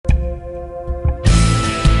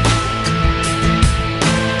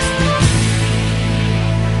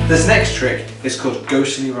This next trick is called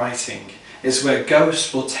ghostly writing. It's where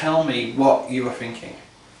ghosts will tell me what you are thinking.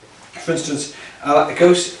 For instance,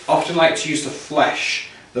 ghosts often like to use the flesh,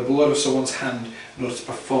 the blood of someone's hand, in order to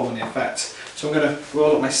perform the effect. So I'm going to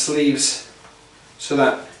roll up my sleeves so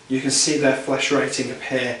that you can see their flesh writing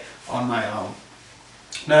appear on my arm.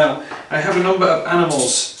 Now, I have a number of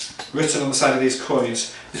animals written on the side of these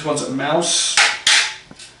coins. This one's a mouse,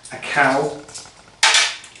 a cow,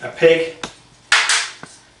 a pig,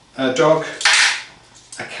 a dog,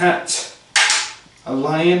 a cat, a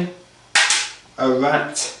lion, a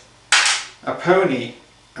rat, a pony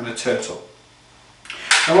and a turtle.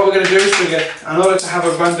 And what we're going to do is in order to have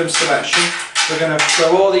a random selection, we're going to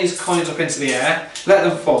throw all these coins up into the air, let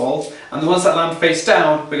them fall, and the ones that land face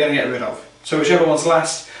down we're going to get rid of. So whichever one's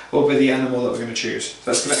last will be the animal that we're going to choose.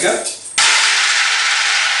 So let's give it a go.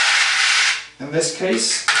 In this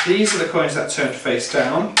case, these are the coins that turned face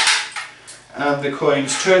down, and the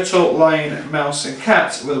coins turtle, lion, mouse and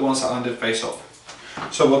cat were the ones that landed face up.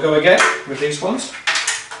 So we'll go again with these ones.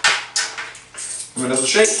 Give them a little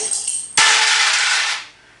shake.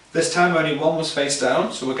 This time only one was face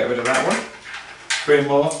down, so we'll get rid of that one. 3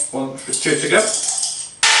 more, 2 to go.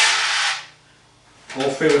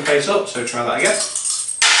 All 3 were face up, so try that again.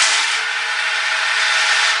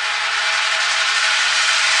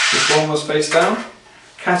 This one was face down.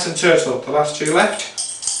 Cat and turtle, the last 2 left.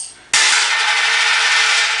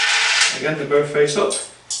 Again, they're both face up.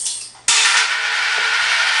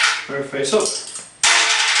 Both face up.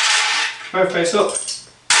 Both face up.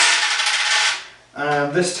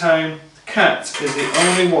 And this time, the cat is the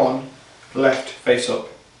only one left face up.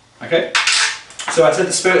 Okay? So I said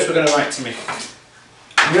the spirits were going to write to me.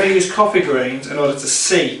 I'm going to use coffee grains in order to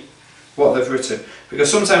see what they've written,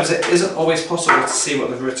 because sometimes it isn't always possible to see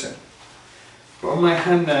what they've written. But on my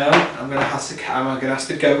hand now, I'm going to ask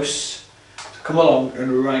the ghosts to come along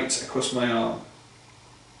and write across my arm.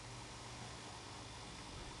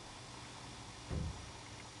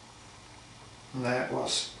 And there it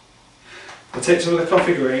was. I'll take some of the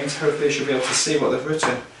coffee grains, hopefully you should be able to see what they've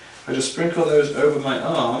written. I just sprinkle those over my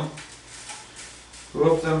arm,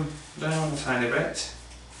 rub them down a tiny bit.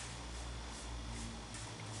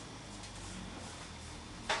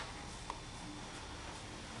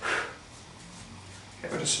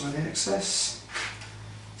 Get rid of some of the excess.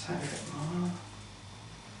 Tiny bit more.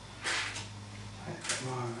 Tiny bit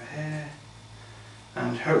more over here.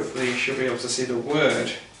 And hopefully you should be able to see the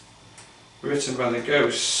word written by the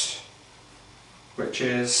ghost, which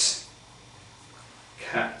is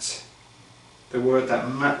cat. The word that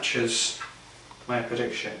matches my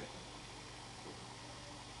prediction.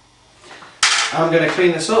 I'm going to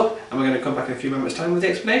clean this up and we're going to come back in a few moments time with the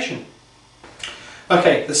explanation.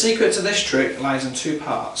 Okay, the secret to this trick lies in 2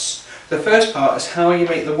 parts. The first part is how you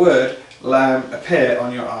make the word appear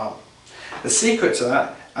on your arm. The secret to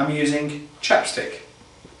that, I'm using chapstick.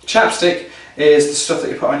 Chapstick is the stuff that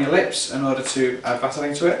you put on your lips in order to add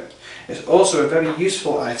Vaseline to it. It's also a very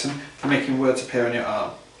useful item for making words appear on your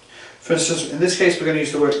arm. For instance, in this case we're going to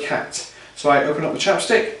use the word cat. So I open up the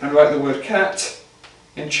chapstick and write the word cat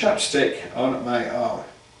in chapstick on my arm.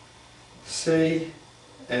 C-A-T.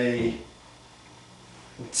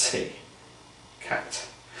 Cat.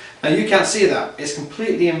 Now you can't see that, it's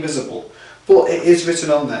completely invisible, but it is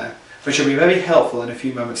written on there, which will be very helpful in a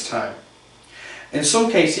few moments time. In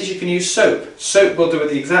some cases you can use soap. Soap will do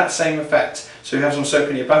the exact same effect. So you have some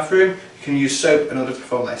soap in your bathroom, you can use soap in order to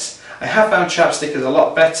perform this. I have found chapstick is a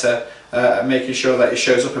lot better at making sure that it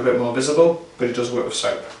shows up a bit more visible, but it does work with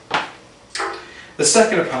soap. The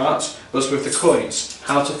second part was with the coins,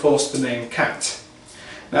 how to force the name cat.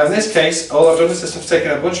 Now in this case, all I've done is I've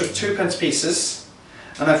taken a bunch of 2p pieces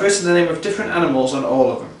and I've written the name of different animals on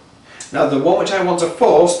all of them. Now the one which I want to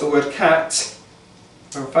force, the word cat, if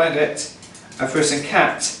I can find it, I've written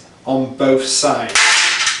cat on both sides.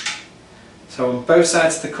 So on both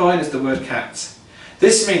sides of the coin is the word cat.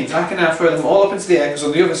 This means I can now throw them all up into the air, because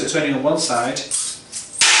on the others it's only on one side.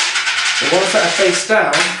 The ones that are face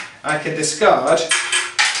down I can discard,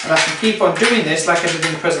 and I can keep on doing this like I did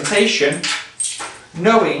in the presentation,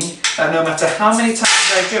 knowing that no matter how many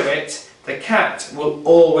times I do it, the cat will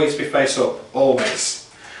always be face up, always.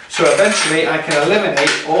 So eventually I can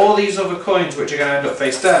eliminate all these other coins which are going to end up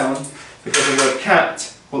face down, because the word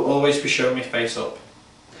cat will always be showing me face up.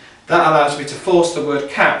 That allows me to force the word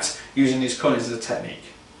cat using these coins as a technique.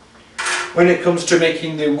 When it comes to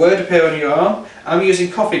making the word appear on your arm, I'm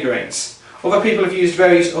using coffee grains. Other people have used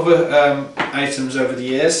various other items over the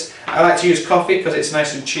years. I like to use coffee because it's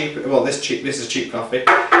nice and cheap. Well, this is cheap coffee,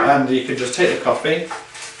 and you can just take the coffee,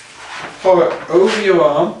 pour it over your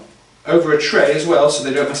arm, over a tray as well, so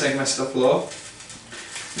they don't mess the floor.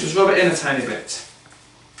 Just rub it in a tiny bit.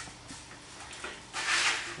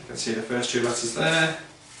 You can see the first two letters there,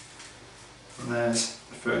 and there's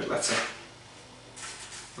the third letter.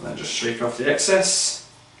 And then just shake off the excess,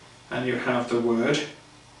 and you have the word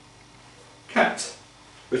cat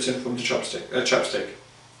written from the chapstick.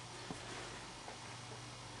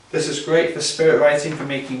 This is great for spirit writing, for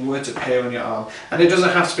making words appear on your arm. And it doesn't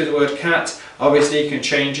have to be the word cat. Obviously you can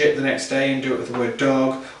change it the next day and do it with the word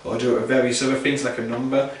dog, or do it with various other things like a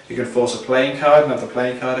number. You can force a playing card and have the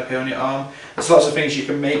playing card appear on your arm. There's lots of things you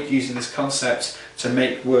can make using this concept to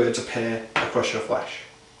make words appear across your flesh.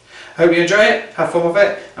 I hope you enjoy it, have fun with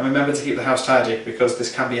it, and remember to keep the house tidy because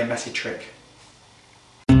this can be a messy trick.